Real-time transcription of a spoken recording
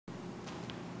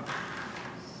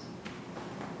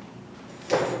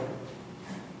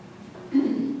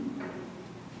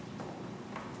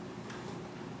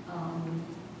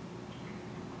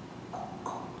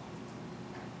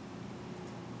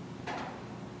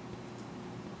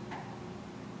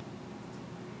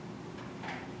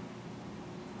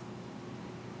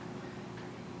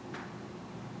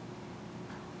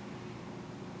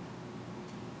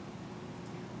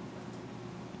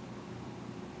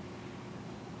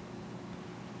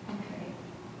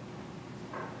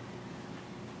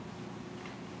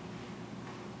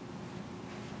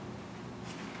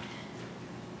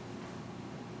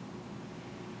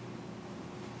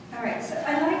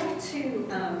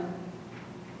to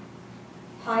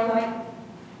highlight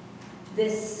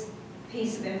this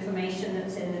piece of information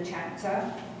that's in the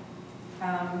chapter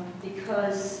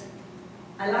because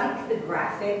I like the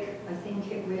graphic. I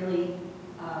think it really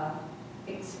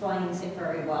explains it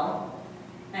very well,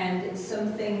 and it's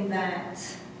something that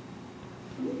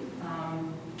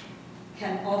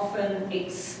can often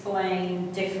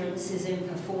explain differences in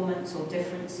performance or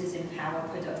differences in power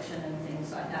production and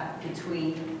things like that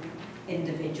between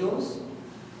individuals.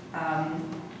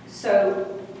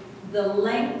 So the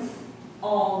length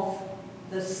of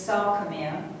the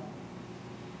sarcomere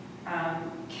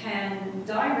can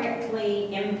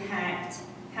directly impact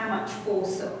how much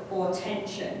force or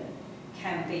tension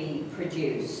can be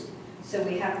produced. So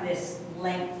we have this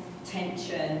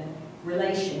length-tension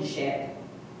relationship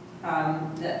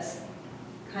that's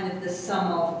kind of the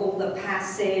sum of all the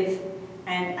passive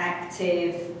and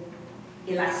active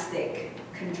elastic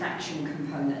contraction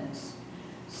components.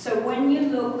 So when you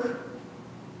look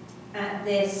at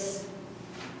this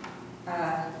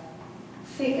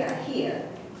figure here,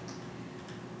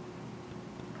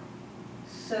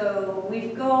 so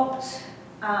we've got,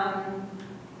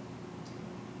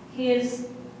 here's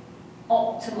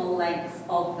optimal length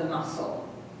of the muscle,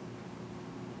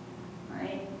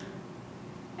 right?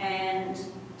 And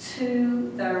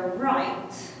to the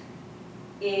right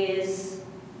is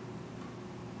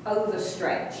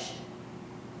overstretched,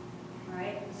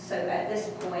 right? So at this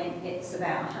point, it's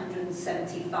about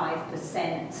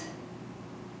 175%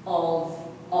 of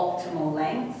optimal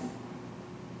length.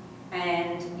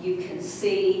 And you can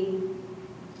see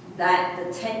that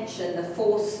the tension, the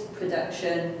force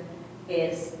production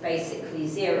is basically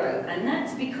zero. And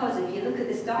that's because if you look at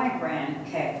this diagram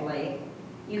carefully,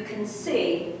 you can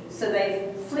see, so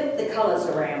they've flipped the colors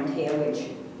around here, which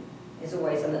is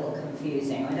always a little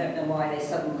confusing. I don't know why they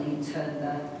suddenly turned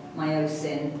the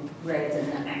myosin red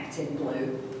and the actin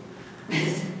blue.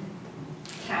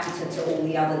 Counter to all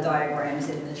the other diagrams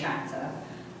in the chapter.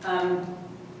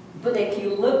 But if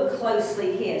you look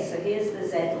closely here, so here's the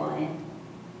Z line,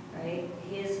 right?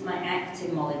 Here's my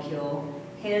actin molecule,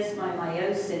 here's my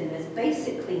myosin. There's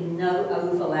basically no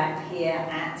overlap here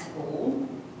at all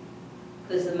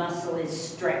because the muscle is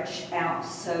stretched out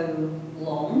so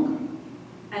long.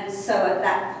 And so at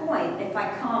that point, if I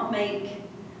can't make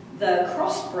the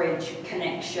cross-bridge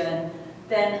connection,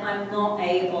 then I'm not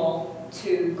able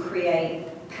to create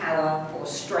power or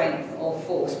strength or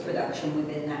force production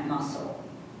within that muscle.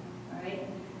 Right?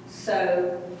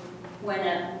 So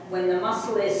when the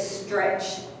muscle is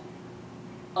stretched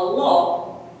a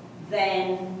lot,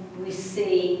 then we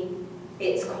see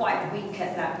it's quite weak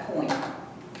at that point.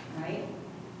 Right?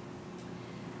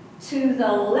 To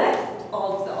the left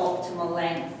of the optimal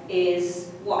length is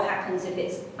what happens if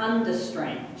it's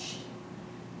understretched.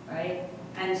 Right?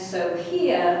 And so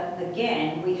here,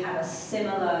 again, we have a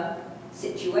similar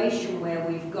situation where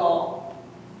we've got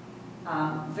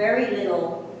very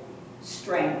little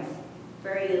strength,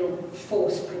 very little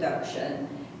force production,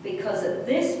 because at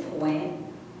this point,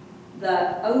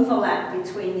 the overlap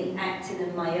between the actin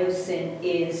and myosin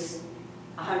is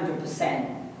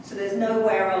 100%. So there's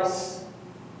nowhere else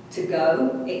to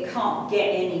go. It can't get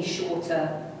any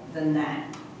shorter than that.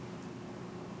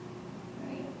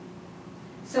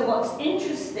 So what's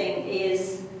interesting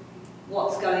is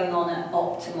what's going on at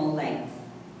optimal length,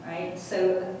 right?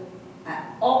 So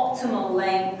at optimal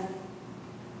length,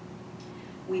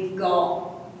 we've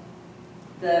got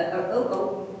the,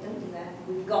 don't do that.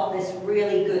 We've got this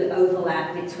really good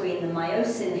overlap between the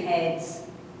myosin heads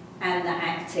and the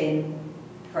actin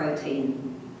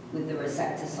protein with the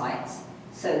receptor sites.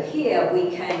 So here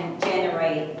we can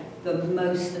generate the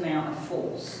most amount of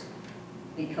force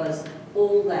because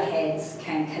all the heads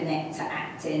can connect to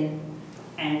actin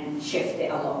and shift it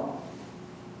along,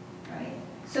 right?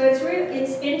 So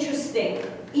it's interesting.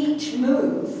 Each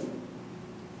move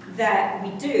that we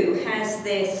do has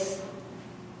this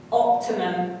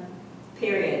optimum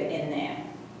period in there,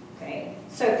 okay?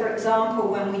 So for example,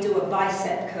 when we do a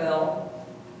bicep curl,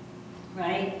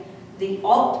 right, the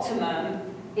optimum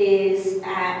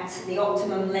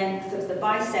length of the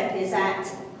bicep is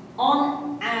at,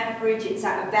 on average, it's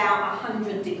at about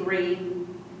 100 degrees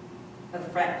of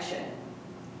flexion,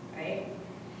 right?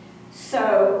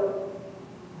 So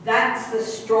that's the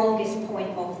strongest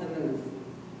point of the move.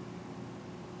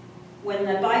 When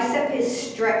the bicep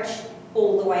is stretched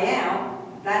all the way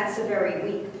out, that's a very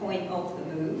weak point of the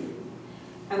move.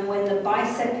 And when the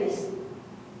bicep is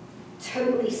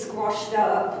totally squashed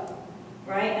up,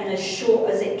 right, and as short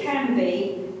as it can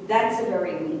be, that's a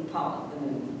very weak part of the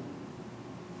move.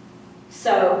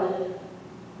 So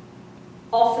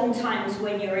oftentimes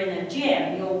when you're in a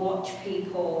gym, you'll watch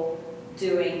people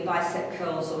doing bicep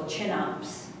curls or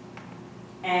chin-ups,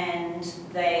 and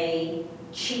they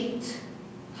cheat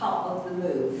part of the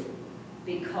move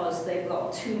because they've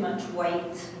got too much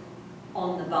weight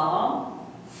on the bar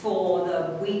for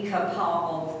the weaker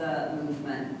part of the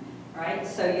movement, right?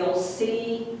 So you'll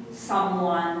see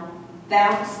someone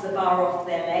bounce the bar off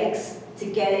their legs to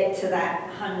get it to that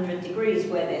 100 degrees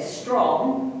where they're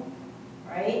strong,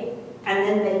 right? And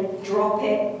then they drop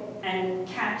it and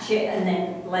catch it and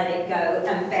then let it go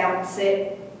and bounce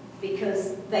it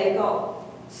because they've got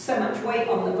so much weight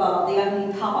on the bar. The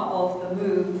only part of the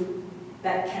move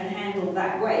that can handle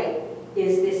that weight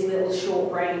is this little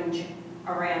short range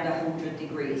around 100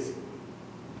 degrees.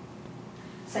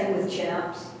 Same with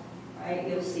chin-ups, right?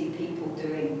 You'll see people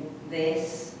doing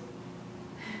this,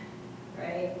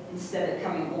 right? Instead of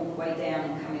coming all the way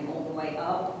down and coming all the way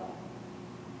up,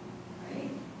 right?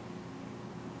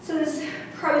 So there's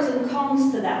pros and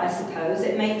cons to that, I suppose.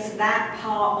 It makes that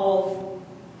part of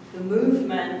the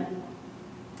movement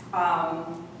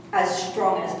as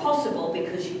strong as possible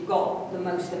because you've got the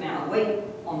most amount of weight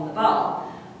on the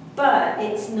bar, but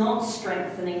it's not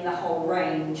strengthening the whole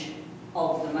range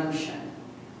of the motion,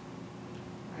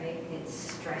 right? It's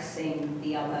stressing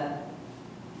the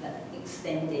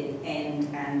extended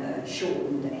end and the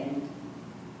shortened end,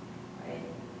 right?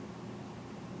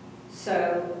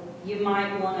 So you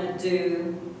might want to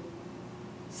do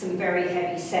some very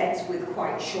heavy sets with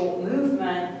quite short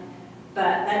movement,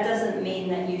 but that doesn't mean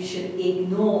that you should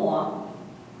ignore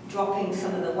dropping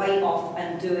some of the weight off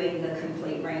and doing the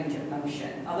complete range of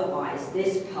motion. Otherwise,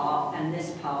 this part and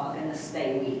this part are going to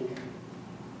stay weak.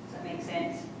 Does that make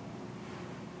sense?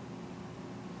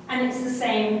 And it's the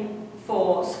same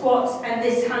for squats, and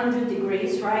this 100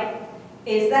 degrees, right,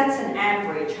 that's an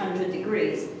average 100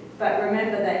 degrees. But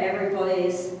remember that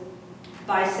everybody's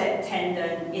bicep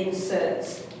tendon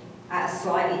inserts at a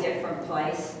slightly different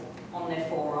place on their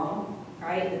forearm.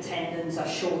 Right? The tendons are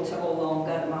shorter or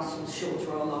longer, the muscles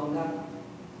shorter or longer.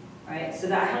 Right? So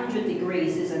that 100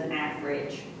 degrees is an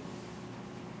average.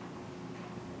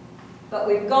 But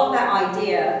we've got that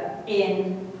idea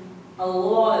in a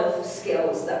lot of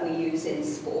skills that we use in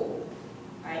sport.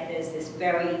 Right? There's this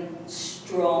very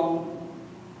strong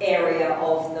area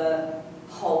of the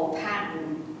whole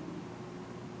pattern.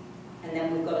 And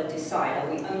then we've got to decide,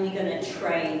 are we only going to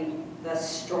train the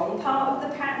strong part of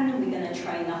the pattern, and we're going to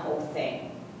train the whole thing,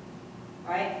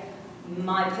 right?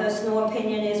 My personal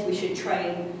opinion is we should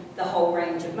train the whole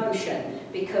range of motion,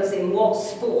 because in what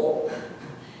sport,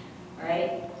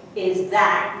 right, is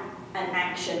that an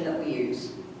action that we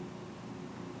use,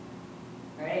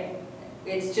 right?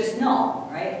 It's just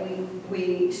not, right?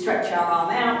 We stretch our arm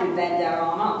out, we bend our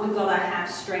arm up, we've got to have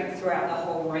strength throughout the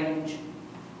whole range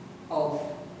of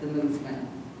the movement,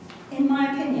 in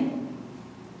my opinion.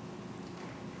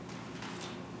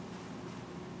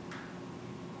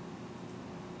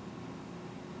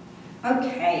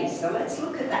 Okay, so let's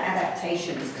look at the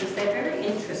adaptations because they're very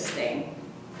interesting.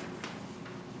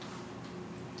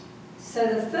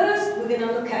 So the first, we're going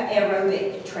to look at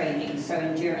aerobic training, so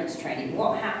endurance training.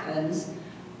 What happens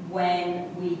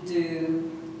when we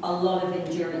do a lot of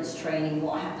endurance training?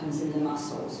 What happens in the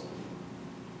muscles?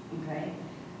 Okay,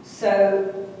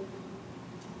 so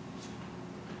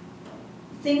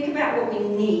think about what we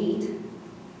need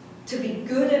to be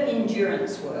good at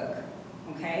endurance work.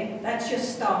 Okay, that's your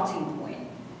starting point,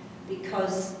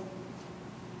 because,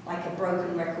 like a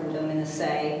broken record, I'm going to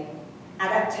say,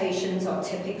 adaptations are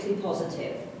typically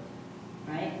positive,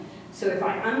 right? So if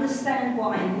I understand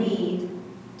what I need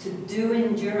to do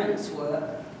endurance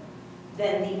work,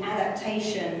 then the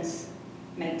adaptations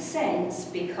make sense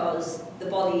because the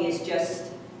body is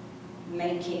just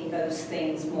making those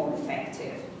things more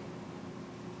effective,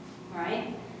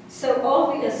 right? So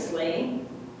obviously,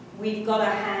 we've got to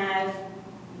have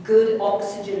good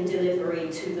oxygen delivery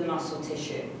to the muscle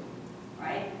tissue,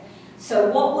 right?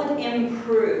 So what would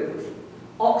improve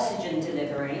oxygen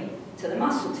delivery to the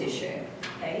muscle tissue?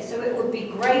 Okay, so it would be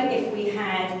great if we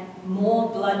had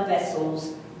more blood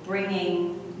vessels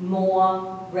bringing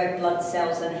more red blood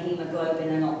cells and hemoglobin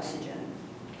and oxygen.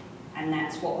 And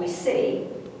that's what we see.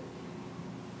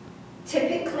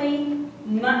 Typically,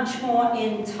 much more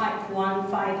in type 1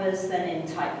 fibers than in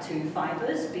type 2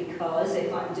 fibers, because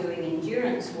if I'm doing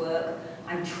endurance work,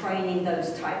 I'm training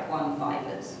those type 1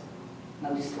 fibers,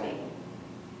 mostly,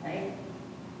 right?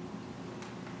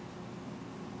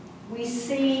 We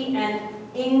see an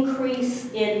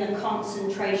increase in the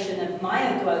concentration of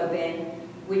myoglobin,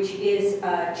 which is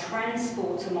a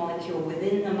transporter molecule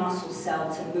within the muscle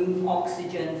cell to move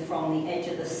oxygen from the edge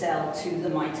of the cell to the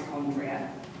mitochondria.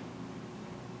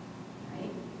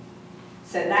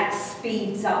 So that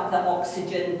speeds up the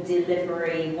oxygen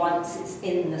delivery once it's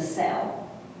in the cell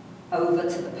over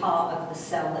to the part of the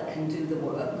cell that can do the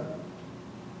work.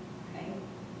 Okay.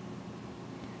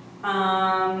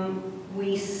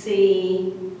 We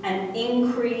see an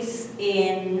increase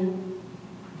in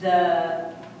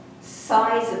the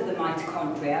size of the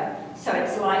mitochondria. So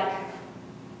it's like,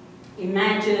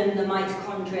 imagine the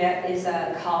mitochondria is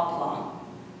a car plant,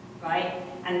 right?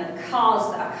 And the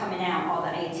cars that are coming out are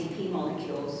the ATP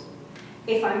molecules.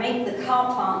 If I make the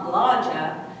car plant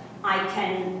larger, I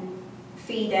can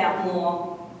feed out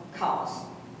more cars,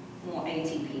 more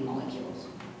ATP molecules,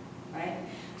 right?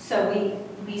 So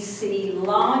we see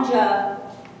larger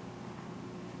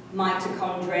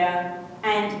mitochondria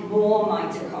and more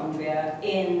mitochondria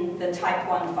in the type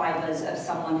 1 fibers of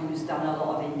someone who's done a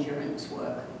lot of endurance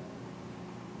work.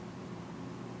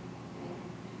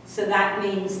 So that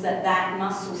means that that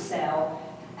muscle cell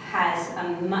has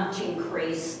a much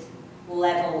increased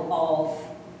level of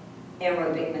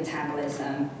aerobic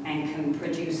metabolism and can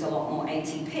produce a lot more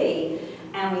ATP.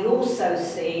 And we also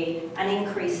see an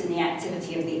increase in the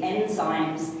activity of the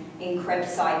enzymes in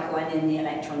Krebs cycle and in the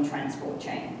electron transport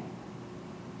chain.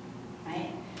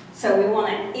 Right? So we want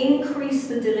to increase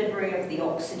the delivery of the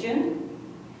oxygen,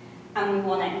 and we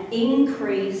want to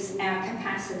increase our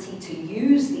capacity to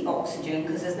use the oxygen,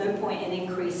 because there's no point in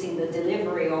increasing the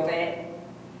delivery of it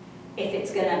if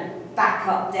it's going to back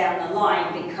up down the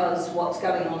line because what's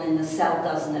going on in the cell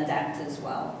doesn't adapt as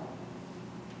well.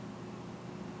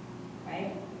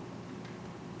 Right?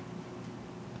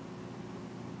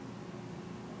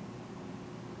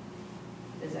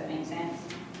 Does that make sense?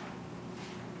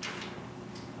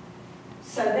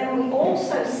 So then we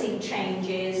also see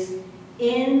changes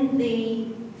in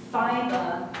the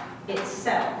fiber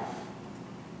itself.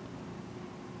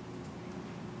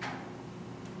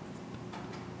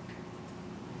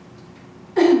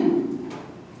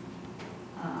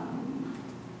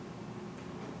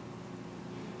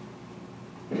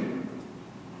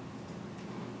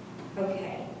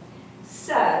 Okay,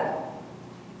 so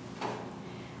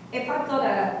if I've got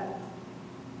a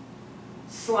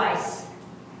slice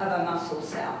of a muscle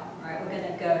cell, right, we're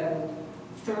going to go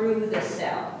through the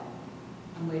cell,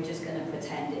 and we're just going to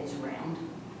pretend it's round.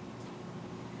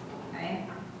 Okay?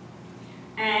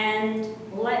 And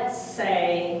let's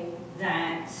say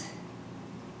that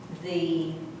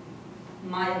the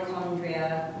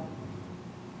mitochondria,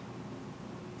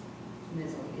 and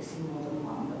there's obviously more than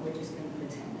one, but we're just going to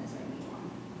pretend there's only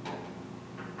one.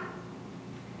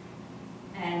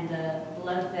 And the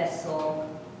blood vessel,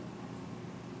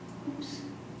 oops,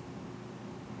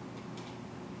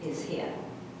 is here.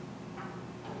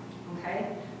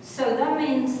 Okay, so that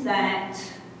means that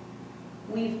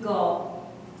we've got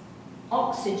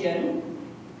oxygen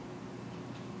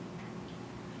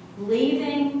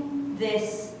leaving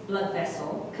this blood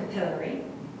vessel, capillary,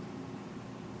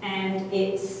 and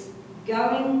it's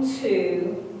going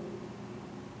to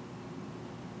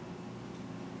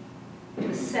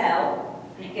the cell,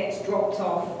 and it gets dropped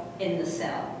off in the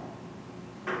cell.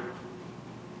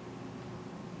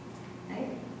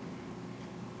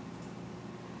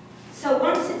 So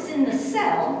once it's in the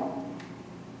cell,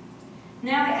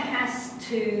 now it has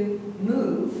to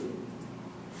move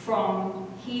from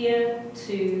here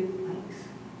to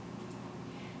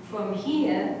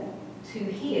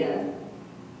here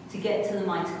to get to the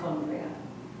mitochondria.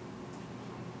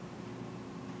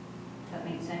 Does that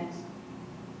make sense?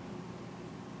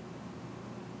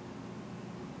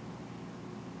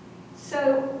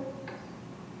 So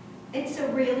it's a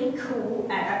really cool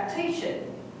adaptation.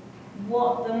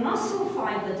 What the muscle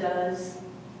fiber does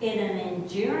in an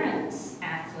endurance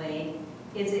athlete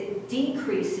is it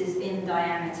decreases in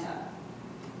diameter.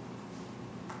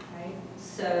 Right?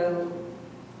 So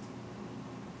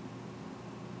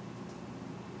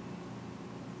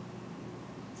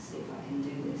let's see if I can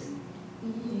do this.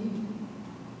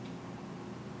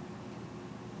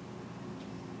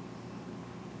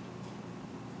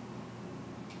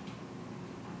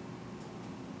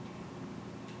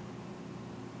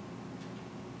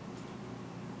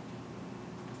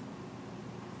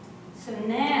 So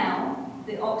now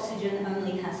the oxygen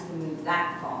only has to move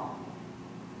that far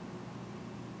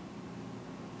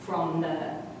from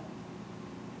the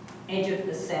edge of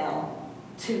the cell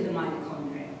to the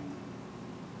mitochondria.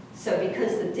 So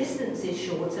because the distance is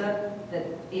shorter, that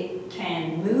it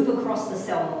can move across the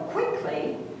cell more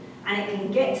quickly, and it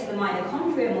can get to the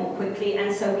mitochondria more quickly,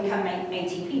 and so we can make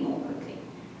ATP more quickly,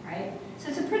 right? So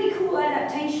it's a pretty cool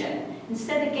adaptation.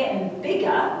 Instead of getting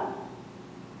bigger,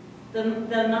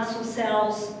 the muscle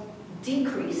cells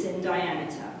decrease in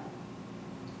diameter.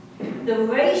 The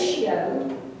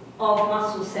ratio of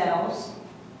muscle cells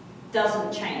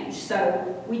doesn't change.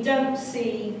 So we don't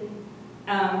see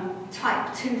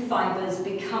type 2 fibers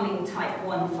becoming type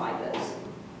 1 fibers,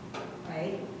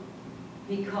 right?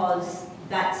 Because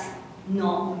that's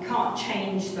not, we can't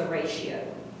change the ratio.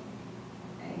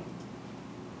 Okay?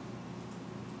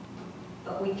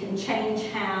 But we can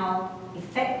change how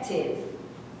effective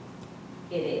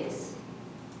it is.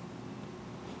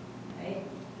 Okay?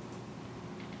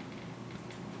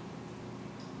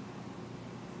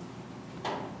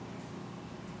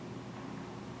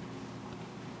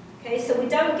 Okay, so we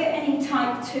don't get any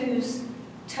type 2s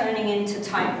turning into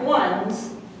type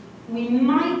 1s. We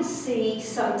might see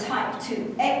some type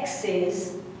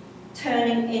 2Xs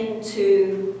turning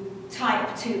into type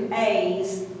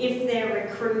 2As if they're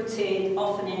recruited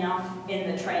often enough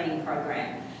in the training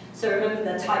program. So remember,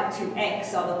 the type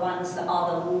 2X are the ones that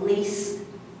are the least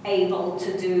able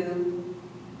to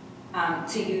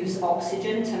use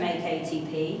oxygen to make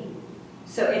ATP.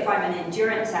 So if I'm an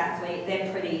endurance athlete,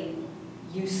 they're pretty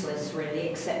useless really,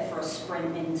 except for a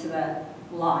sprint into the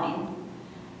line.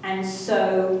 And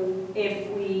so if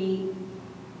we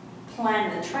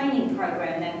plan the training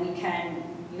program, then we can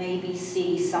maybe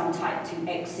see some type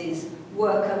 2Xs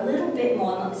work a little bit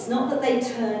more. It's not that they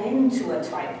turn into a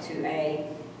type 2A,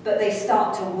 but they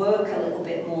start to work a little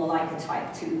bit more like a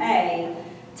type 2A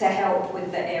to help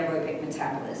with the aerobic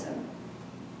metabolism.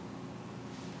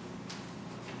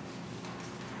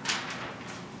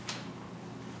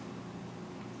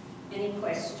 Any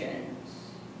questions?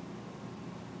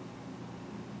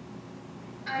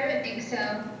 I don't think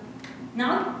so.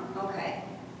 No? Okay.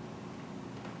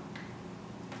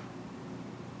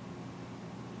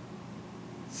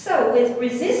 So with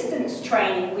resistance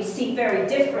training, we see very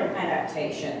different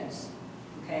adaptations.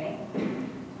 Okay?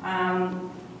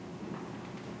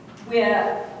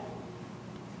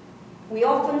 We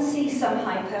often see some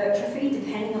hypertrophy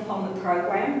depending upon the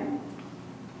program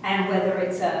and whether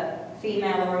it's a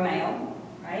female or a male,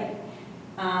 right?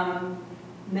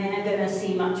 Men are going to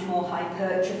see much more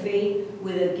hypertrophy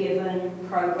with a given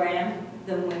program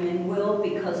than women will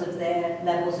because of their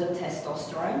levels of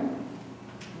testosterone,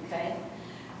 okay?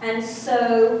 And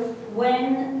so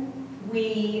when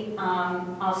we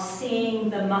are seeing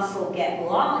the muscle get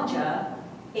larger,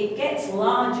 it gets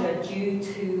larger due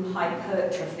to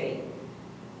hypertrophy.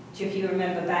 If you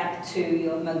remember back to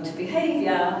your motor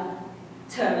behavior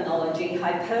terminology,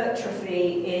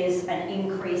 hypertrophy is an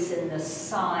increase in the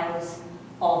size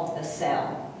of the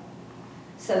cell.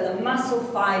 So the muscle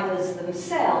fibers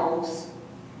themselves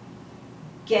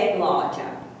get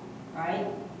larger, right?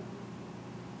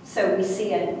 So we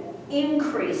see an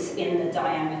increase in the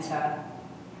diameter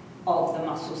of the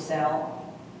muscle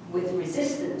cell with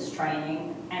resistance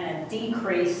training and a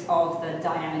decrease of the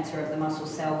diameter of the muscle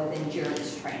cell with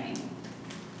endurance training.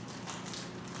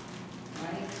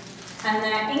 Right? And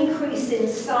that increase in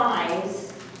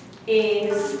size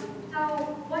is... So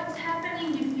what's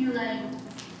happening if you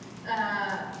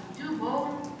do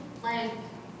both, like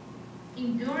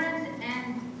endurance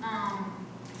and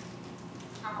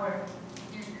power?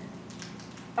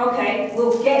 Okay,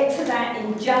 we'll get to that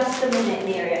in just a minute,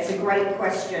 Nerea. It's a great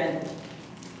question.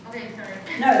 Okay, sorry.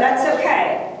 No, that's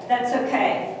okay. That's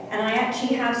okay. And I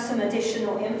actually have some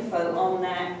additional info on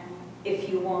that if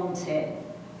you want it.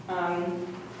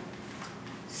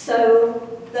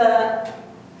 So the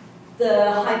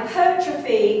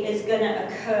hypertrophy is going to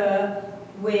occur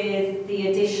with the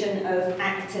addition of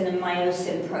actin and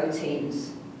myosin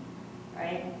proteins,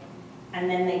 right? And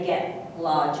then they get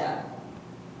larger.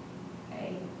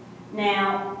 Okay.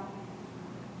 Now,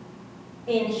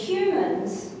 in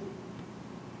humans,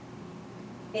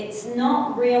 it's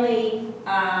not really,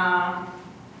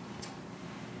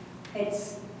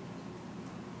 it's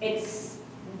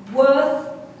worth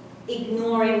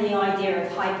ignoring the idea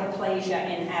of hyperplasia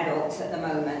in adults at the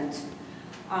moment.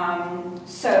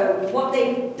 So what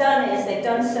they've done is they've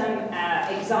done some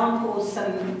examples,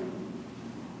 some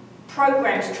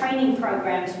programs, training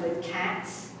programs with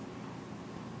cats,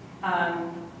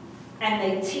 and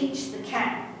they teach the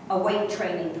cat a weight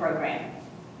training program.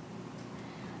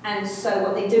 And so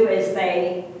what they do is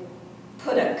they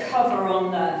put a cover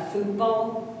on the food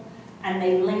bowl and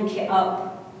they link it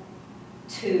up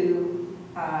to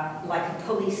like a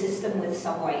pulley system with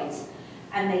some weights.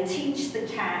 And they teach the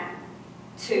cat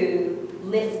to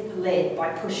lift the lid by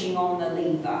pushing on the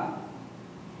lever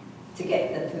to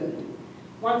get the food.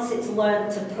 Once it's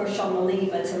learned to push on the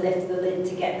lever to lift the lid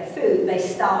to get the food, they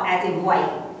start adding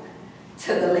weight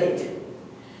to the lid.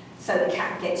 So the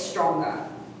cat gets stronger,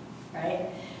 right?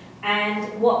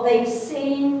 And what they've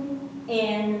seen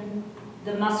in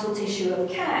the muscle tissue of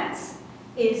cats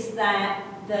is that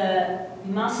the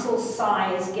muscle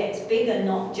size gets bigger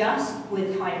not just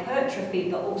with hypertrophy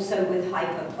but also with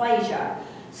hyperplasia.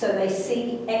 So they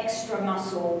see extra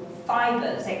muscle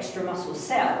fibers, extra muscle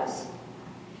cells.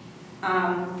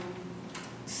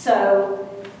 So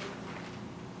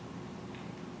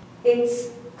it's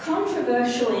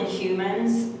controversial in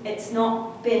humans. It's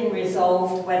not been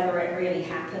resolved whether it really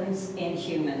happens in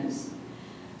humans.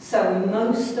 So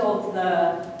most of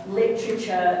the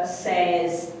literature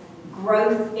says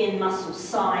growth in muscle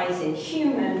size in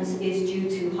humans is due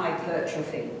to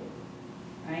hypertrophy,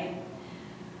 right?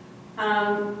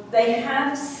 They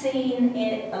have seen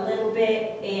it a little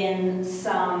bit in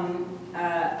some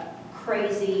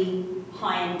crazy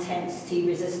high-intensity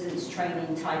resistance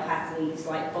training type athletes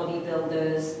like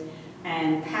bodybuilders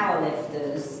and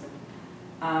powerlifters.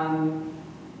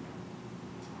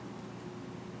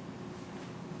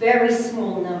 Very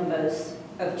small numbers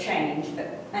of change.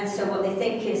 And so what they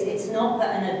think is it's not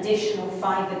that an additional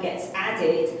fiber gets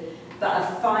added, but a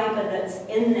fiber that's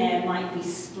in there might be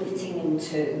splitting in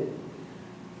two.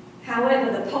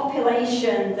 However, the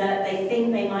population that they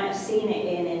think they might have seen it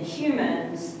in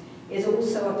humans is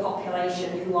also a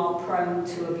population who are prone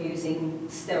to abusing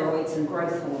steroids and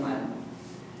growth hormone,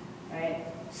 right?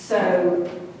 So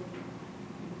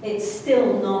it's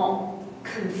still not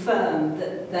confirmed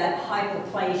that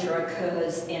hyperplasia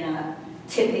occurs in a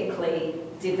typically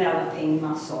developing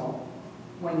muscle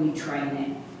when you train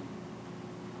it.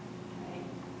 Right?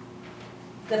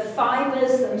 The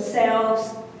fibers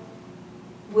themselves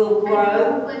will grow. I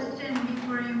have a question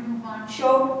before you move on.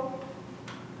 Sure.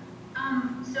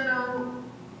 So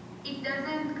it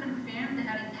doesn't confirm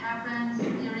that it happens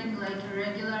during like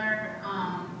regular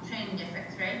training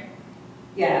effects, right?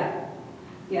 Yeah.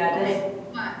 Yeah. Okay.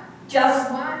 But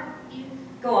just what if,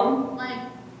 go on. like,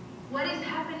 what is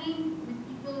happening with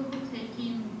people who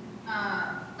taking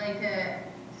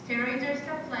steroids or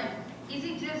stuff? Like, is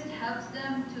it just helps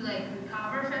them to like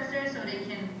recover faster so they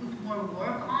can put more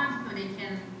work on, so they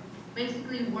can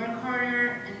basically work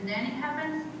harder, and then it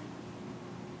happens?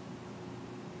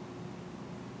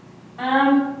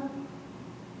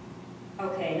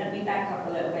 Okay, let me back up a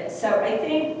little bit. So I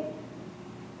think,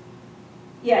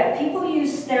 yeah, people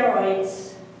use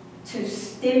steroids to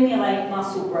stimulate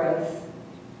muscle growth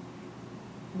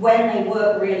when they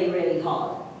work really, really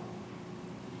hard,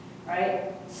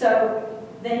 right? So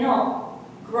they're not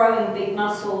growing big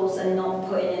muscles and not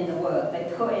putting in the work.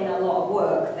 They put in a lot of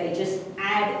work. They just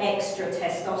add extra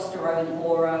testosterone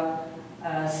or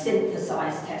a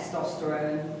synthesized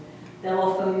testosterone. They'll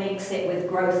often mix it with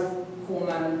growth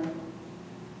hormone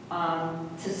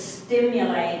to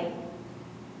stimulate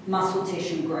muscle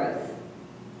tissue growth.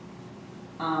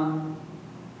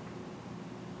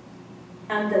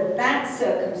 Under that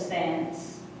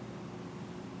circumstance,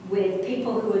 with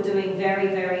people who are doing very,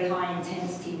 very high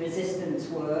intensity resistance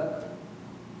work,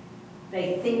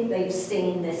 they think they've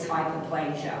seen this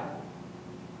hyperplasia.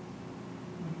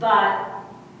 But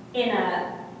in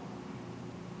a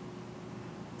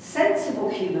sensible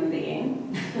human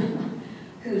being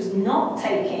who's not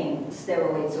taking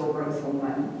steroids or growth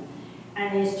hormone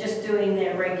and is just doing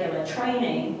their regular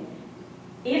training,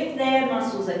 if their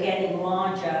muscles are getting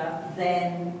larger,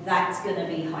 then that's going to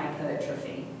be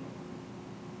hypertrophy.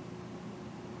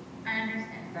 I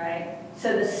understand. Right?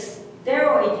 So the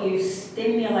steroid use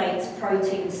stimulates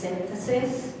protein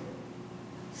synthesis.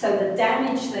 So the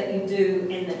damage that you do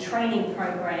in the training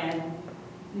program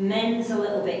mends a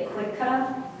little bit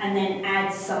quicker and then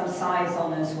adds some size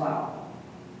on as well.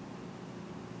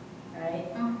 Right?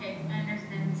 Okay, I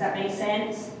understand. Does that make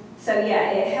sense? So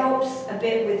yeah, it helps a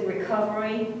bit with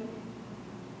recovery,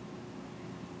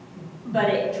 but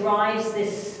it drives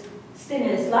this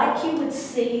stimulus like you would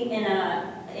see in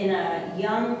a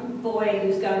young boy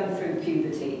who's going through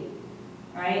puberty,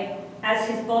 right? As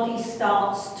his body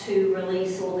starts to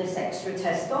release all this extra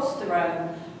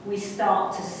testosterone, we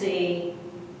start to see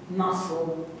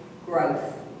muscle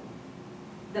growth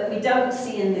that we don't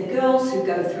see in the girls who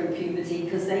go through puberty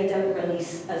because they don't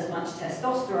release as much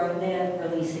testosterone, they're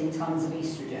releasing tons of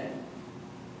estrogen.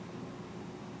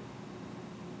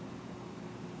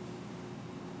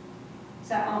 Does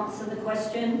that answer the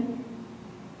question?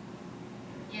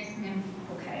 Yes, ma'am.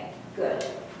 Okay, good.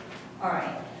 All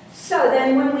right. So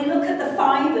then when we look at the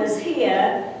fibers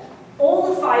here,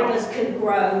 all the fibers can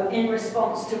grow in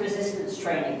response to resistance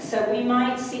training. So we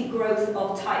might see growth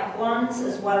of type 1s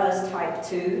as well as type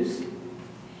 2s.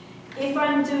 If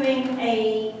I'm doing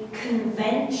a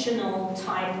conventional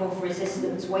type of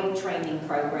resistance weight training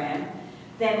program,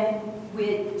 then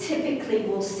we typically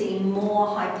will see more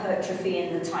hypertrophy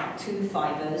in the type 2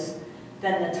 fibers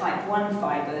than the type 1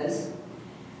 fibers.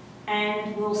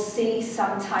 And we'll see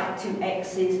some type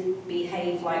 2Xs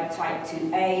behave like type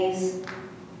 2As.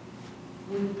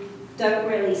 We don't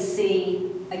really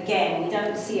see, again, we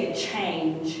don't see a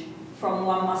change from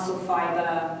one muscle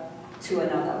fiber to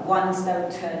another. Ones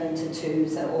don't turn into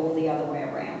twos, they're all the other way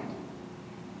around.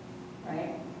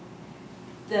 Right?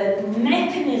 The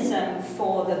mechanism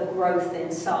for the growth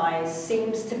in size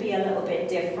seems to be a little bit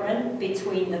different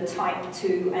between the type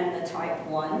 2 and the type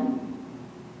 1.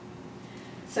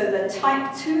 So the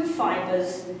type 2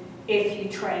 fibers, if you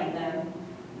train them,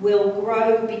 will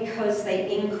grow because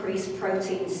they increase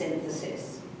protein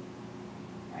synthesis.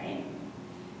 Right?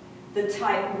 The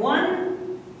type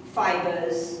 1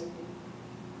 fibers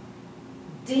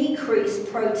decrease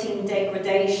protein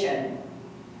degradation,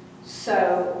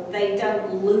 so they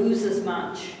don't lose as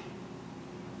much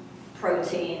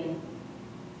protein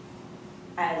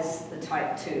as the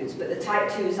type 2s. But the type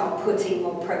 2s are putting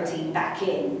more protein back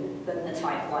in than the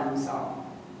type 1s are.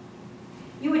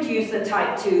 You would use the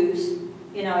type 2s,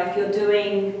 you know, if you're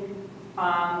doing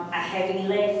a heavy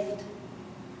lift,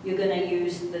 you're going to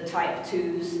use the type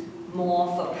 2s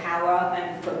more for power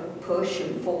and for push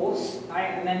and force.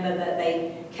 Right? Remember that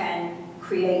they can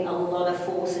create a lot of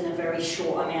force in a very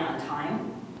short amount of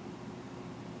time.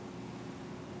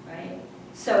 Right?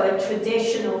 So a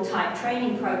traditional type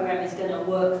training program is going to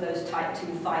work those type 2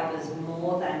 fibers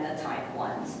more than the type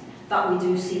 1s. But we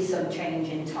do see some change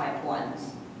in type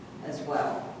 1s as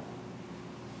well.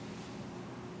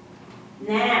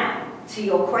 Now, to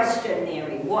your question,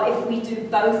 Neri, what if we do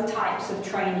both types of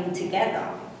training together?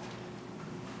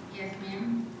 Yes,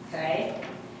 ma'am. Okay.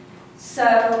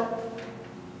 So,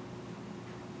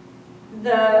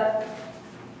 the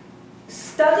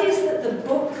studies that the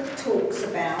book talks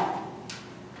about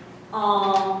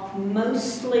are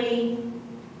mostly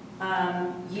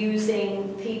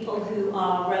using people who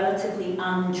are relatively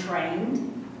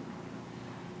untrained.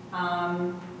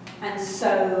 And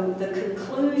so the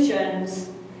conclusions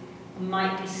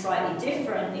might be slightly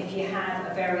different if you have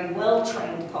a very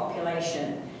well-trained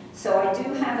population. So I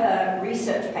do have a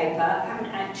research paper, I haven't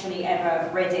actually ever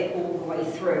read it all the way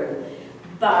through,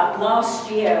 but last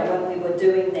year when we were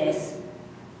doing this,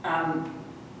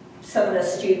 some of the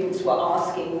students were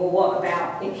asking, well, what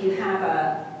about if you have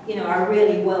a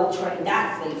really well-trained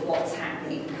athlete, what's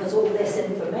happening? Because all this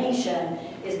information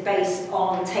is based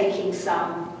on taking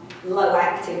some low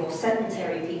active or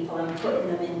sedentary people and putting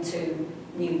them into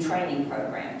new training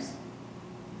programs.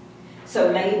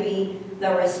 So maybe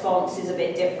the response is a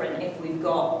bit different if we've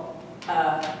got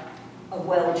a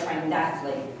well-trained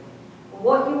athlete.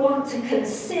 What you want to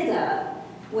consider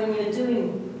when you're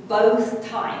doing both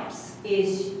types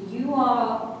is you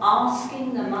are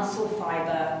asking the muscle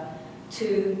fiber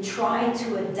to try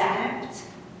to adapt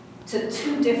to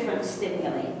two different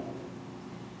stimuli,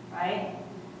 right?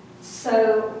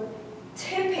 So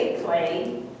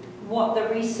typically, what the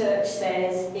research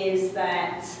says is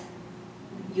that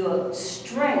your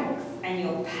strength and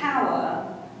your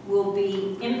power will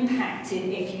be impacted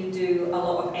if you do a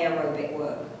lot of aerobic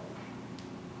work,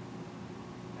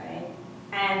 right?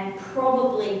 And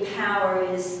probably power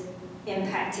is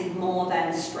impacted more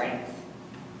than strength.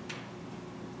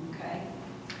 Okay?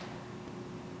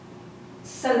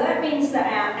 So that means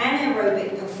that our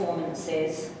anaerobic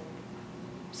performances,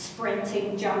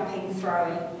 sprinting, jumping,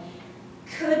 throwing,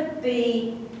 could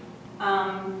be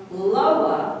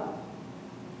lower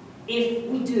if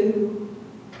we do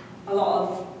a lot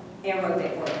of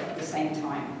aerobic work at the same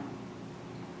time.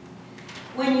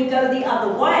 When you go the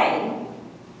other way,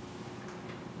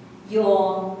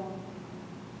 your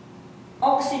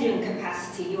oxygen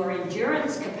capacity, your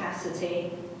endurance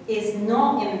capacity is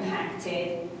not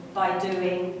impacted by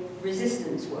doing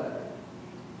resistance work.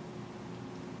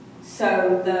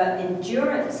 So the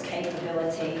endurance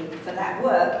capability for that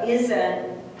work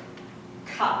isn't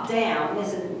cut down,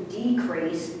 isn't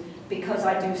decreased because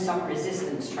I do some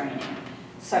resistance training.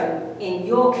 So in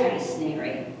your case,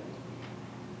 Neri,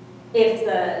 if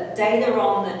the data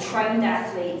on the trained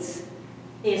athletes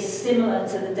is similar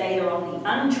to the data on the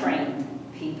untrained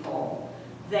people,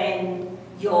 then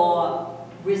your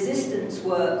resistance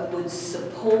work would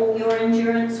support your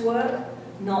endurance work,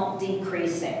 not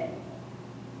decrease it.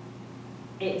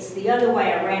 It's the other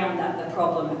way around that the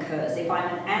problem occurs. If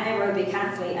I'm an anaerobic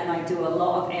athlete and I do a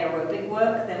lot of aerobic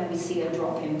work, then we see a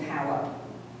drop in power.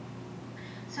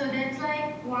 So that's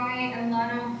like why a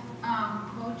lot of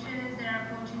coaches that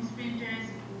are coaching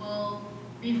sprinters will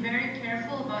be very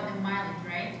careful about the mileage,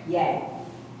 right? Yeah.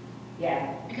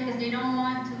 Yeah. Because they don't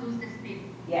want to lose the speed.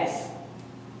 Yes.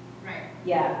 Right.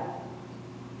 Yeah.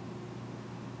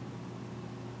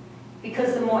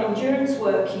 Because the more endurance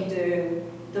work you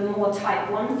do, the more type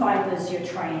 1 fibers you're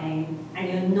training, and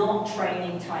you're not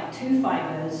training type 2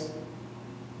 fibers,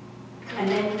 and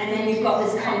then you've got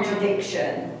this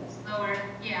contradiction. Slower,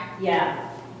 yeah. Yeah.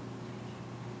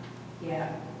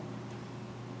 Yeah.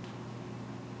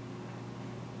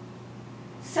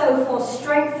 So for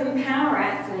strength and power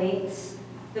athletes,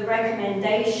 the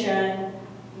recommendation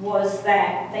was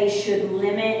that they should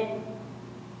limit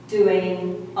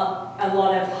doing a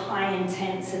lot of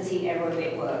high-intensity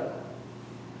aerobic work.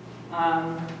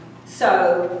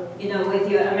 So, you know, with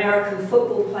your American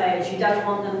football players, you don't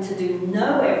want them to do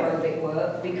no aerobic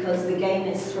work because the game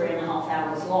is 3.5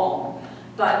 hours long.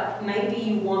 But maybe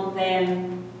you want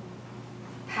them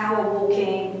power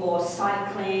walking or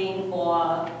cycling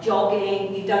or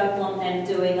jogging. You don't want them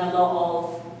doing a lot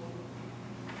of,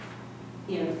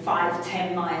 you know,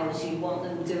 5-10 miles. You want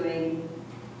them doing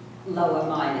lower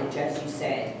mileage, as you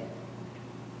said.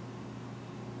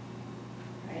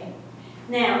 Right?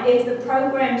 Now, if the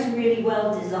program's really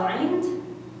well designed,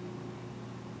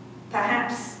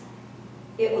 perhaps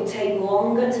it will take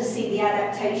longer to see the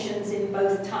adaptations in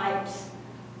both types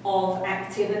of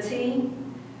activity,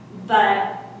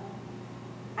 but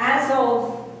as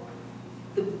of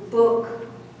the book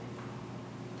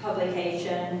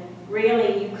publication,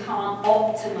 really you can't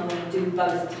optimally do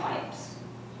both types.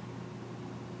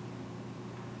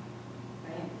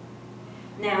 Right?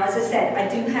 Now, as I said, I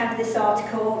do have this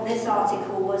article. This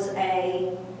article was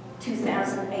a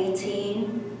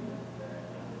 2018,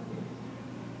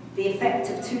 the effect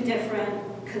of 2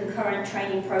 different concurrent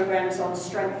training programs on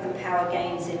strength and power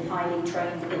gains in highly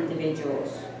trained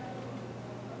individuals.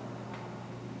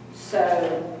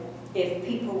 So if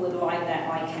people would like that,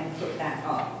 I can put that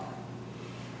up.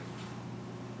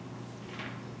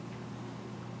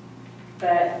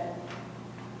 But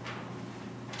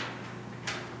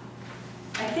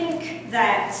I think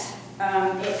that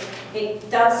it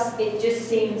just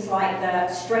seems like the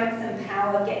strength and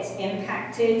power gets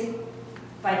impacted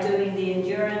by doing the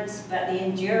endurance, but the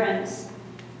endurance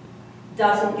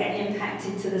doesn't get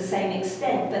impacted to the same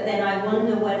extent. But then I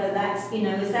wonder whether that's, you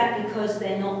know, is that because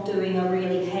they're not doing a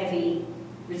really heavy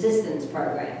resistance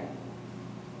program?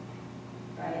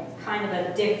 Right? It's kind of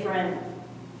a different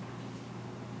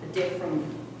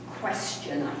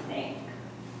question, I think.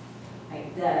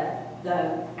 Like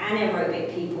the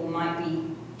anaerobic people might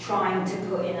be trying to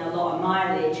put in a lot of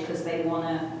mileage because they want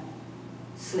to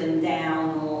slim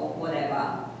down or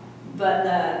whatever. But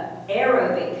the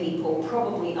aerobic people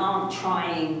probably aren't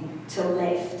trying to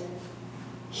lift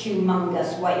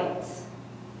humongous weights.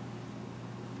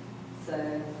 So,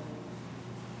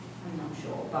 I'm not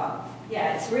sure. But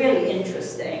yeah, it's really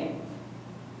interesting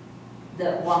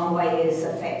that one way is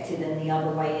affected and the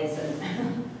other way isn't.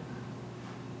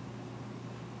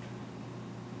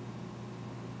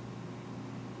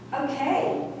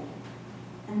 Okay.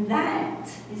 And that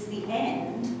is the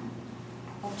end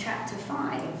of chapter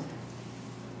 5.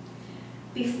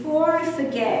 Before I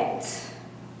forget,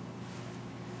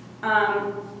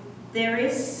 there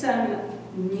is some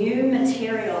new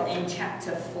material in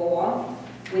chapter 4,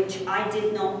 which I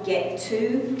did not get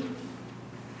to,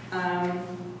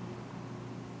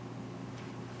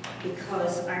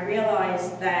 because I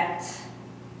realized that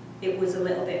it was a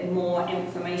little bit more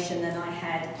information than I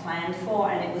had planned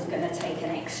for, and it was going to take an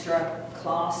extra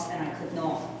class, and I could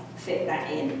not fit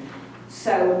that in.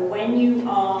 So when you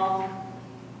are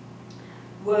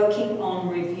working on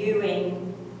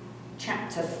reviewing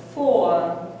chapter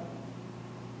 4,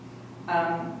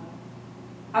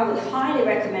 I would highly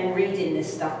recommend reading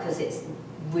this stuff because it's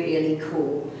really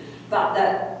cool.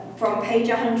 But from page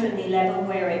 111,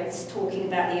 where it's talking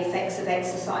about the effects of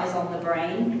exercise on the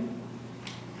brain,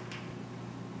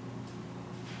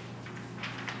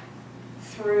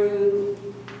 through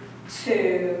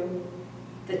to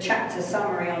the chapter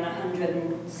summary on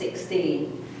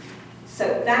 116.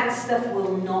 So that stuff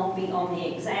will not be on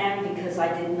the exam because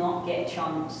I did not get a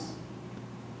chance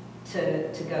to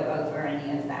go over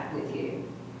any of that with you.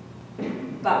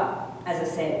 But as I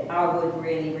said, I would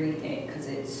really read it because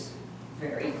it's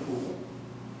very cool.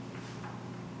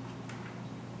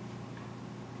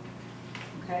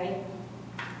 Okay?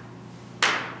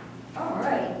 All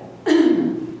right.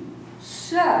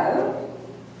 So,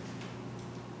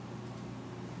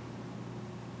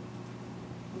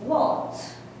 what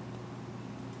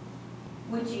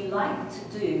would you like to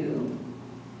do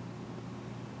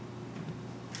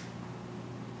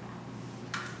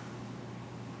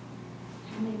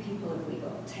how many people have we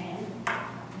got? 10? I'll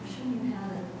show you how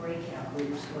the breakout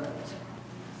groups worked.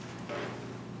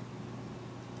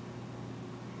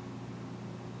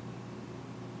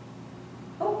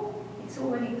 Oh, it's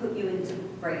already put you into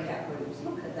breakout groups.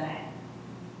 Look at that.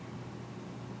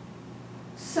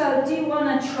 So do you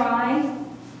want to try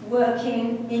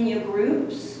working in your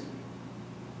groups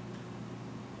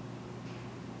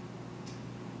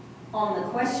on the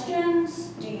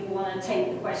questions? Do you want to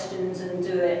take the questions and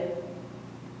do it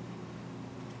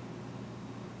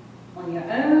on your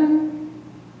own?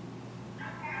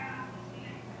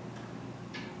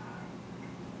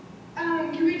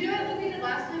 Can we do it like we did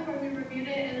last time where we reviewed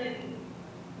it and then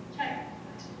check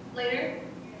later?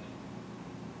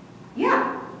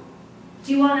 Yeah.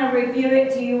 Do you want to review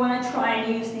it? Do you want to try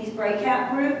and use these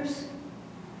breakout groups?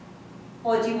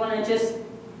 Or do you want to just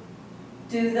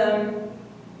do them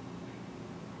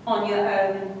on your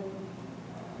own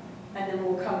and then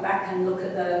we'll come back and look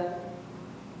at the...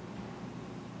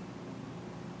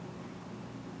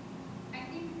 I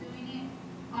think doing it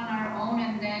on our own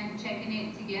and then checking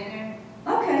it together.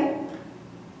 Okay.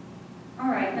 All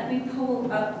right, let me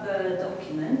pull up the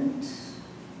document.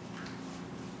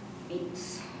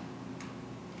 Oops.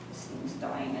 This thing's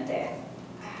dying a death.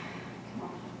 Come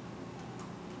on.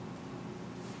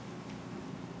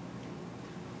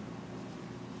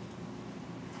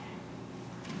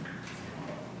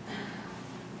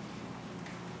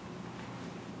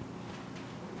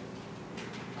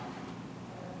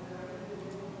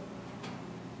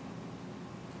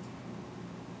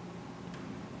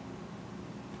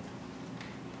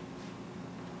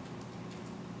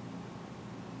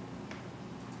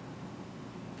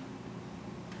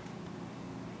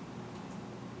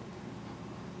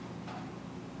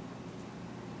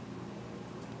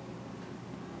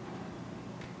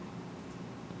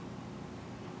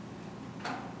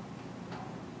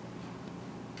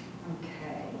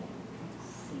 Okay, let's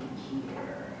see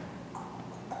here.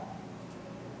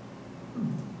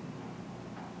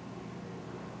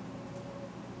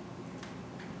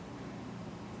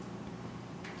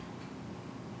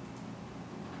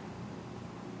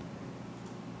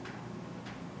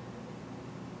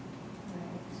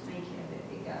 Let's make it a bit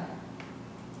bigger.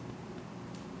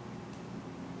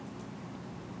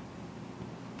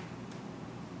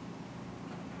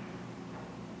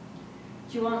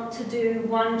 Do you want to do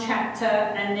one chapter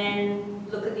and then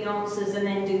look at the answers and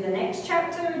then do the next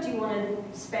chapter? Or do you want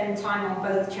to spend time on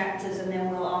both chapters and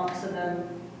then we'll answer them?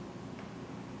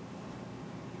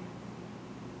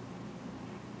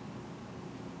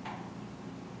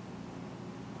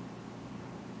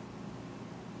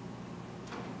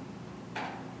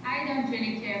 I don't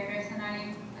really care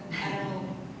personally, but I don't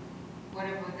know what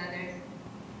about others.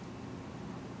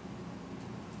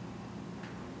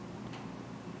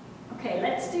 Okay,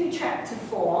 let's do chapter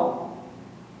 4.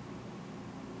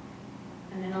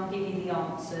 And then I'll give you the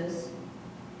answers.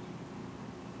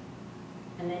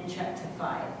 And then chapter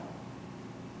 5.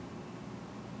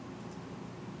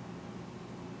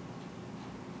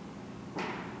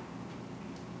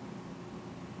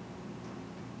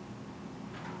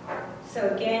 So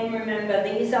again, remember,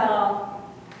 these are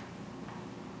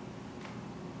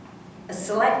a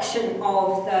selection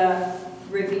of the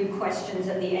review questions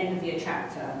at the end of your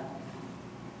chapter.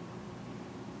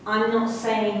 I'm not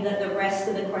saying that the rest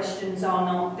of the questions are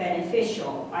not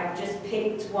beneficial. I've just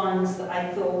picked ones that I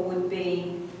thought would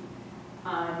be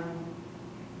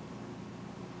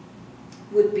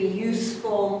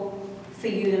useful for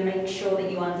you to make sure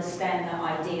that you understand the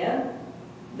idea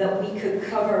that we could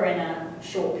cover in a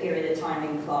short period of time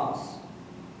in class.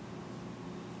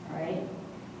 All right?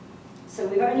 So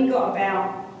we've only got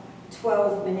about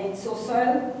 12 minutes or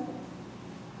so.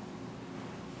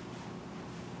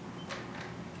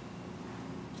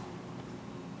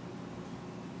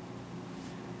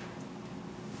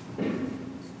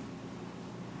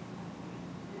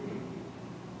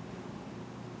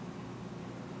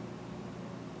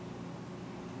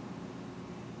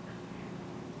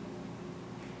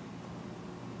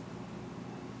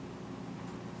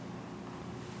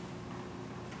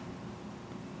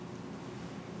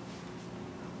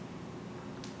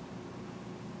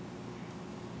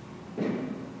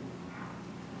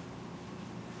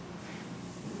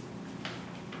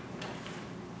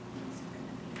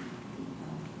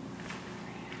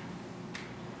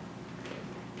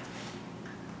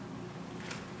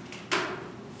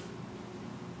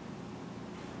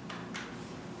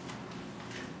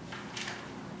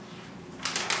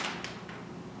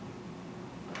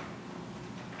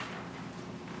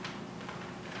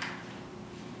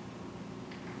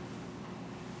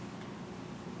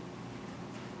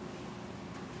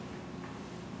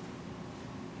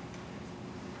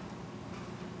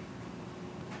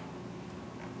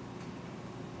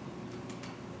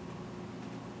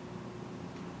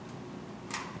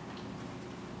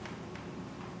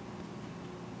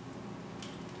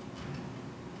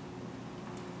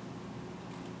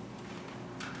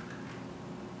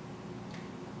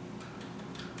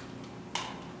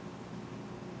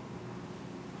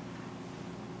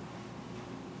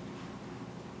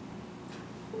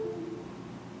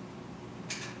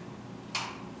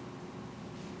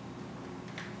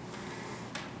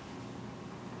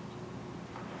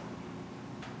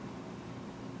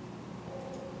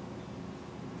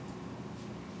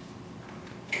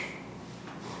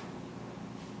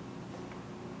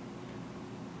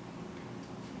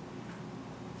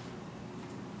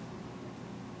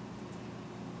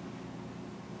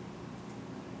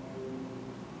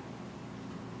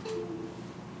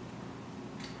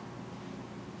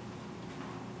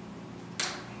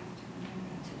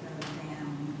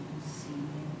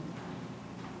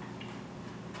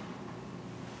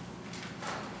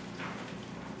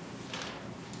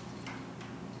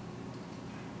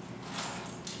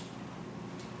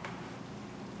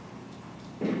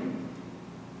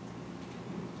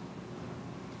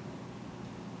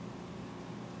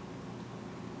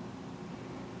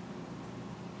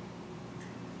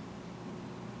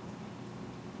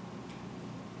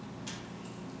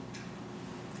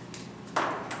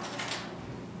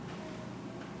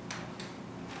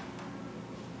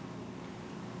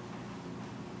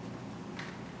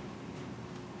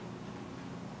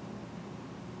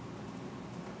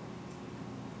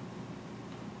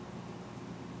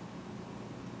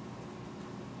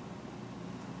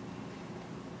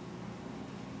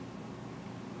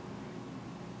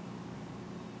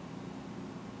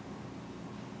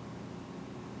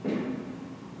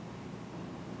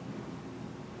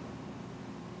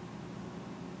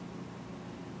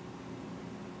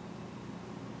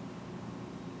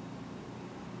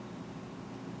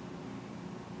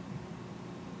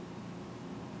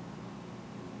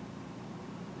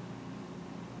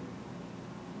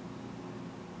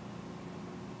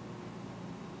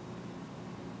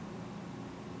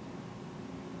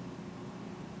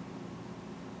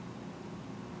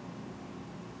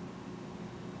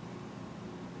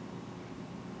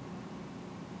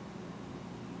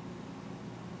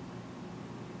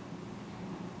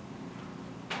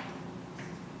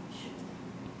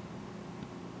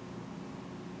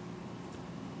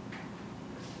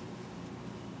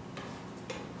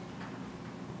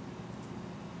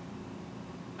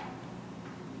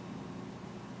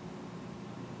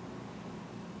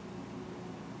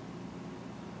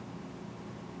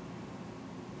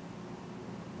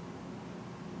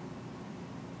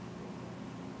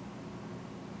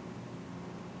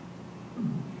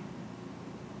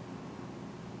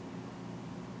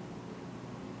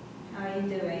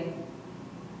 you doing?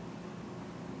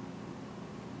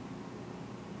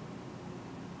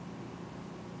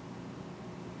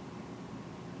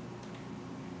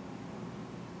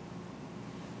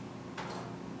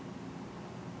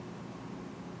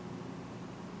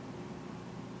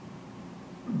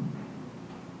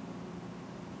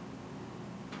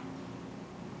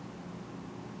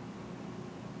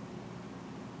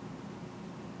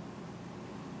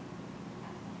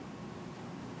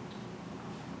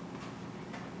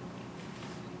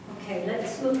 Okay,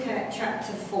 let's look at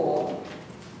chapter 4.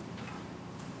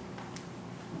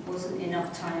 It wasn't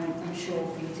enough time, I'm sure,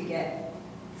 for you to get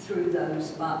through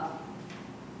those, but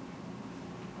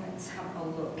let's have a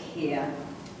look here.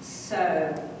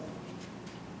 So,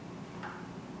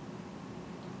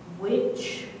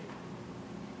 which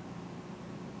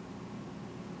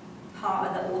part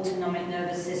of the autonomic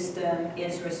nervous system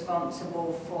is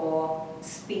responsible for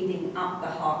speeding up the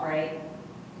heart rate,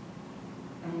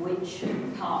 and which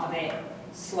part of it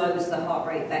slows the heart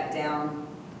rate back down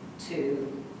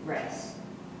to rest?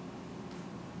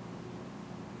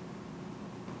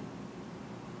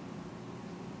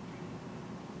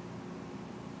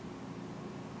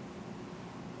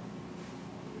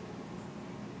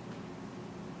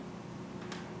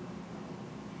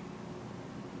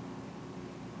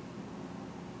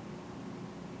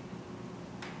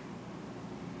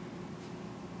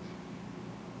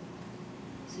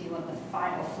 So you want the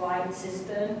fight or flight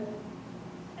system,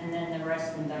 and then the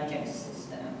rest and digest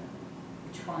system.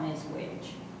 Which one is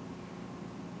which?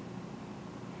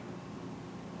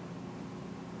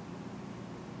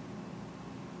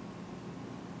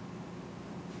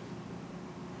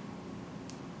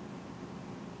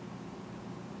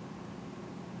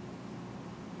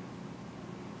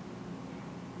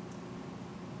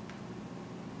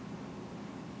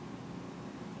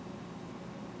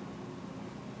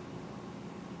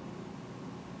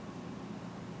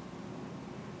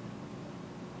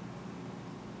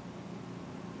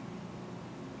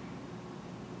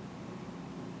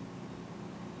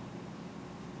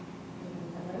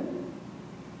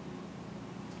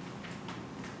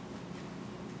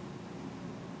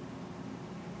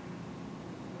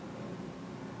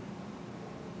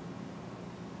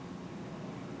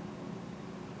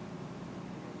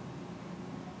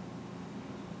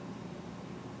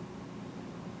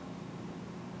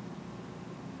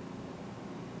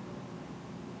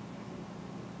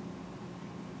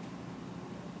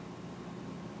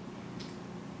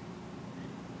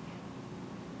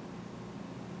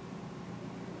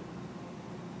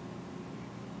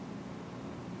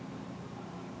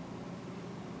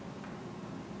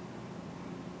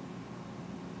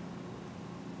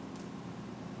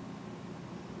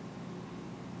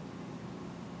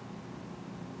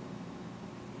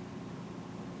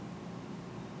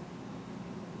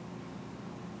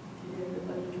 Did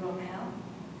everybody drop out?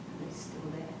 They're still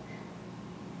there.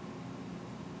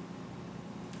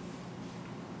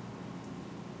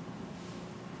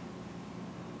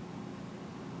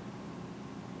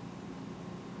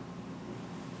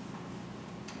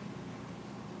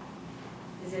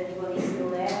 Is anybody still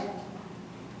there?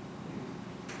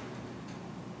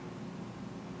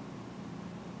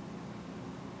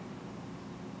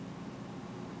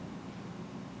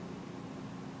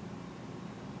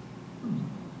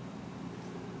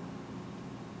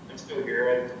 I'm still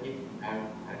here.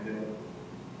 I did it.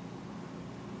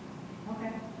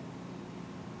 Okay.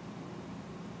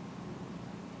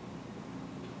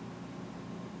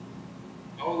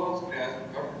 I was also going to ask,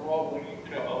 after all, when are you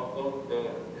going to upload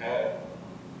the tab?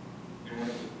 You know, when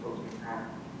it's closing time?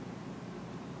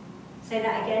 Say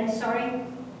that again, sorry.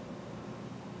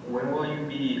 When will you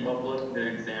be uploading the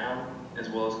exam as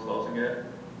well as closing it?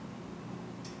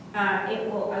 It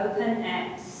will open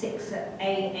at 6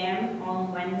 a.m.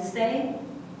 on Wednesday,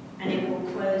 and it will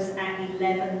close at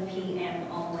 11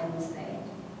 p.m. on Wednesday.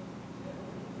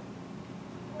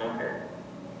 Okay.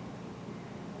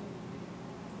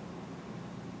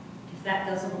 If that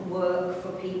doesn't work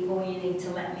for people, you need to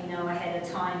let me know ahead of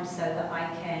time so that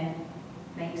I can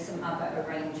make some other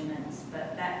arrangements,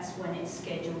 but that's when it's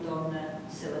scheduled on the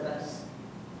syllabus.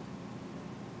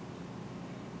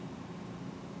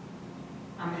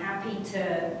 I'm happy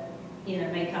to,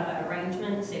 make other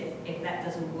arrangements if that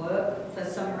doesn't work for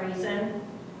some reason,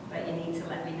 but you need to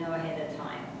let me know ahead of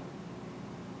time.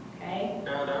 Okay?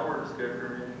 No, that works good for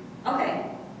me.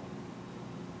 Okay.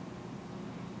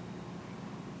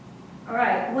 All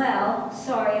right, well,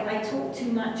 sorry, I talked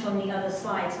too much on the other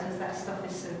slides because that stuff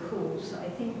is so cool, so I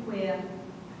think we're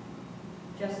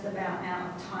just about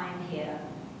out of time here.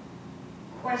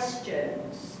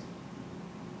 Questions?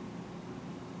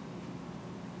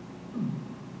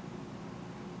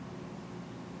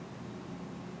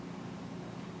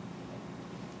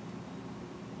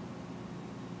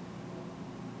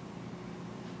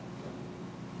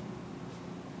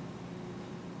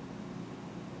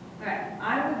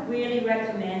 really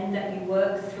recommend that you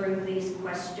work through these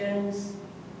questions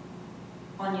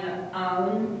on your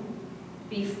own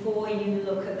before you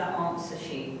look at the answer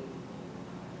sheet.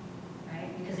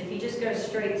 Right? Because if you just go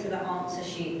straight to the answer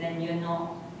sheet, then you're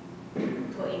not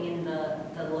putting in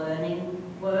the learning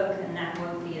work, and that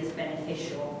won't be as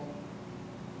beneficial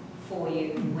for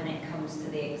you when it comes to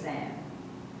the exam.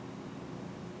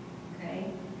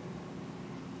 Okay?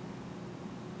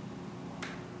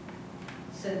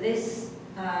 So this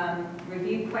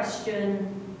review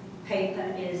question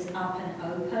paper is up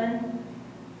and open.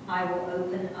 I will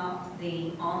open up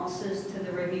the answers to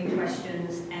the review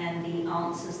questions and the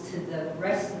answers to the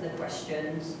rest of the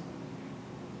questions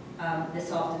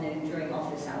this afternoon during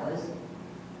office hours.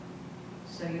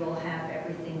 So you'll have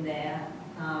everything there.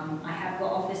 I have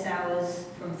got office hours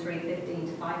from 3:15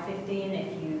 to 5:15.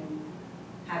 If you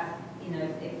have,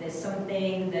 if there's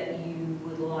something that you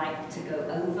would like to go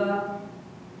over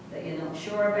that you're not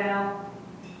sure about,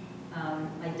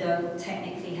 I don't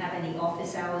technically have any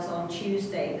office hours on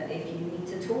Tuesday, but if you need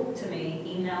to talk to me,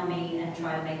 email me and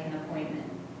try to make an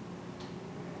appointment.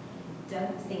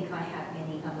 Don't think I have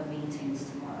any other meetings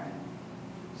tomorrow.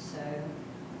 So,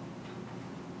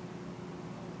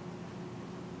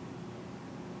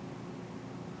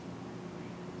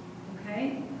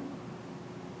 okay.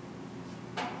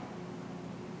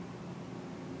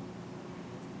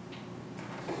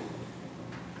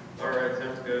 All right,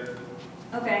 sounds good.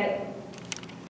 Okay,